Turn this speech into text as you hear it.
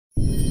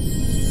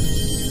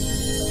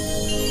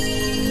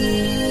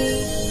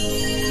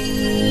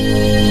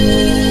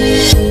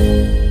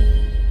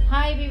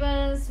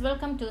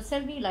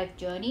life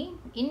journey.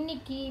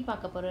 இன்னைக்கு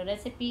பார்க்க போகிற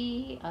ரெசிபி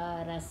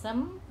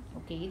ரசம்.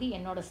 ஓகே, இது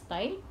என்னோட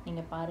ஸ்டைல்,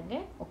 நீங்கள்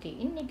பாருங்கள். ஓகே,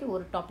 இன்னைக்கு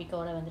ஒரு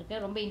டாப்பிக்கோடு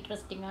வந்திருக்கேன், ரொம்ப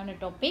இன்ட்ரெஸ்டிங்கான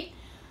டாபிக்.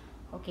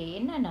 ஓகே,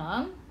 என்னென்னா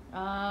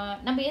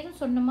நம்ம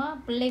எதுவும் சொன்னோமா,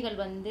 பிள்ளைகள்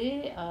வந்து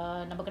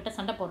நம்மக்கிட்ட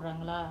சண்டை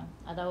போடுறாங்களா,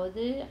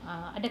 அதாவது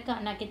அடக்கா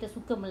அண்ணாக்கிட்ட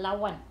சுக்கம்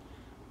லவன்.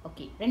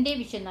 ஓகே, ரெண்டே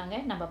விஷயம் தாங்க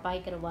நம்ம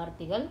பாய்க்கிற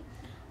வார்த்தைகள்.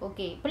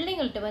 ஓகே,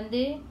 பிள்ளைங்கள்ட்ட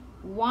வந்து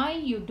why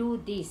you do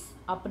this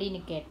அப்படின்னு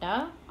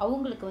கேட்டால்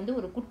அவங்களுக்கு வந்து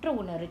ஒரு குற்ற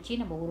உணர்ச்சி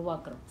நம்ம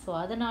உருவாக்குறோம். ஸோ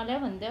அதனால்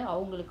வந்து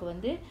அவங்களுக்கு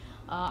வந்து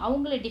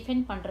அவங்கள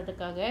டிஃபெண்ட்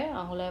பண்ணுறதுக்காக,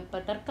 அவங்கள இப்போ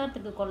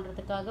தற்காத்துக்கு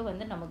கொள்றதுக்காக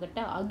வந்து நம்மக்கிட்ட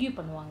ஆர்கியூ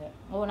பண்ணுவாங்க.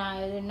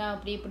 நான் என்ன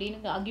அப்படி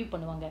இப்படின்னு ஆர்கியூ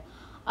பண்ணுவாங்க.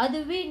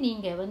 அதுவே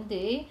நீங்கள்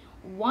வந்து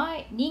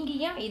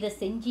நீங்கள் ஏன் இதை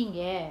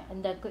செஞ்சீங்க,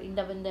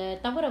 இந்த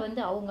தவறை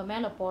வந்து அவங்க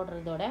மேலே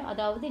போடுறதோட,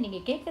 அதாவது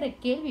நீங்கள் கேட்குற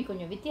கேள்வி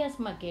கொஞ்சம்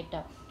வித்தியாசமாக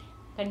கேட்டால்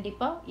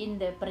கண்டிப்பாக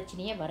இந்த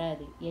பிரச்சனையே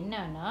வராது.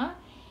 என்னன்னா,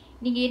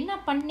 நீங்கள் என்ன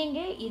பண்ணீங்க,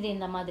 இது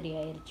இந்த மாதிரி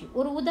ஆயிடுச்சு.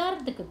 ஒரு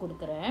உதாரணத்துக்கு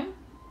கொடுக்குறேன்.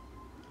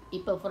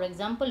 இப்போ ஃபார்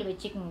எக்ஸாம்பிள்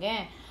வச்சுக்கோங்க,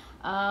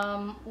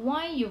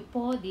 why you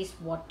pour this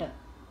water,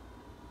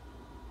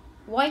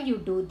 why you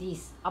do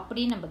this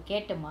அப்படின்னு நம்ம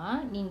கேட்டோமா,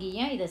 நீங்கள்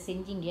ஏன் இதை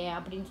செஞ்சீங்க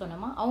அப்படின்னு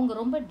சொன்னோமா,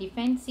 அவங்க ரொம்ப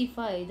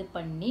டிஃபென்சிவாக இது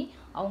பண்ணி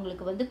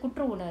அவங்களுக்கு வந்து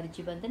குற்ற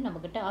உணர்ச்சி வந்து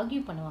நம்மக்கிட்ட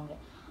ஆர்கியூ பண்ணுவாங்க.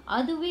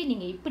 அதுவே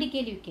நீங்கள் இப்படி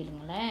கேள்வி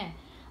கேளுங்களேன்,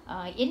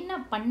 என்ன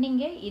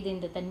பண்ணீங்க, இது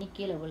இந்த தண்ணி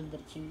கீழே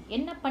விழுந்துருச்சு,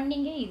 என்ன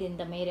பண்ணீங்க, இது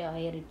இந்த மாரி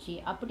ஆயிடுச்சு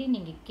அப்படின்னு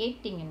நீங்கள்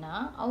கேட்டிங்கன்னா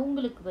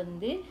அவங்களுக்கு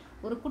வந்து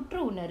ஒரு குற்ற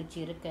உணர்ச்சி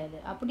இருக்காது.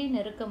 அப்படின்னு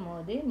இருக்கும்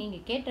போது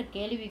நீங்கள் கேட்ட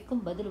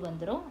கேள்விக்கும் பதில்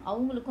வந்துடும்,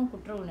 அவங்களுக்கும்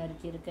குற்ற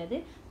உணர்ச்சி இருக்காது,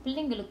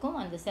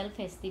 பிள்ளைங்களுக்கும் அந்த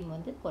செல்ஃப் எஸ்டீம்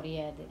வந்து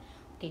குறையாது.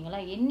 ஓகேங்களா?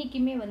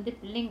 என்றைக்குமே வந்து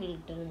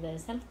பிள்ளைங்கள்ட்ட இருந்த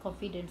செல்ஃப்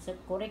கான்ஃபிடென்ஸை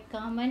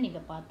குறைக்காமல்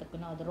நீங்கள்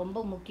பார்த்துக்கணும். அது ரொம்ப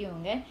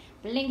முக்கியங்க.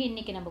 பிள்ளைங்க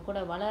இன்றைக்கி நம்ம கூட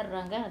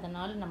வளர்கிறாங்க,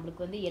 அதனால்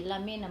நம்மளுக்கு வந்து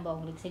எல்லாமே நம்ம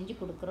அவங்களுக்கு செஞ்சு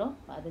கொடுக்குறோம்,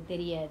 அது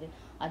தெரியாது.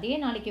 அதே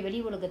நாளைக்கு வெளி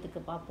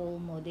உலகத்துக்கு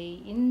போகும்போது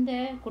இந்த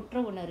குற்ற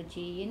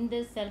உணர்ச்சி,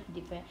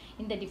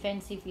 இந்த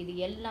டிஃபென்சிவ் இது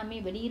எல்லாமே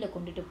வெளியில்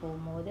கொண்டுட்டு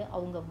போகும்போது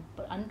அவங்க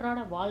அன்றாட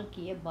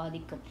வாழ்க்கையை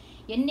பாதிக்கும்.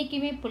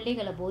 என்றைக்குமே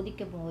பிள்ளைகளை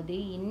போதிக்கும் போது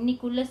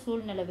இன்றைக்குள்ள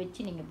சூழ்நிலை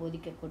வச்சு நீங்கள்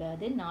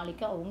போதிக்கக்கூடாது.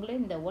 நாளைக்கு அவங்களே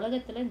இந்த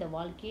உலகத்தில் இந்த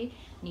வாழ்க்கையை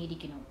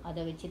நீடிக்கணும்,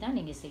 அதை வச்சு தான்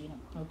நீங்கள்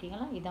செய்யணும்.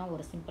 ஓகேங்களா? இதுதான்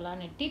ஒரு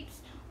சிம்பிளான டிப்ஸ்.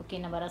 ஓகே,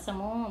 நம்ம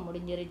ரசமும்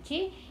முடிஞ்சிருச்சு.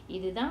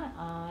 இதுதான்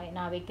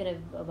நான் வைக்கிற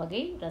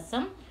வகை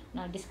ரசம்.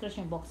 நான்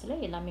டிஸ்கிரிப்ஷன்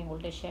பாக்ஸில் எல்லாமே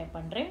உங்கள்கிட்ட ஷேர்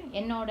பண்ணுறேன்.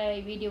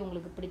 என்னோடய வீடியோ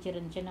உங்களுக்கு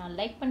பிடிச்சிருந்துச்சுன்னா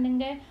லைக்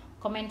பண்ணுங்கள்,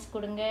 கமெண்ட்ஸ்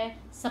கொடுங்க,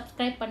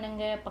 சப்ஸ்கிரைப்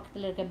பண்ணுங்கள்,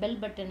 பக்கத்தில் இருக்க பெல்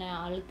பட்டனை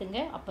அழுத்துங்க.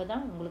 அப்போ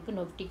தான் உங்களுக்கு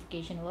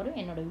நோட்டிஃபிகேஷன் வரும்.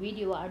 என்னோடய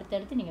வீடியோவை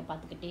அடுத்தடுத்து நீங்கள்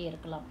பார்த்துக்கிட்டே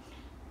இருக்கலாம்.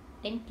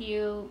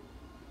 தேங்க்யூ.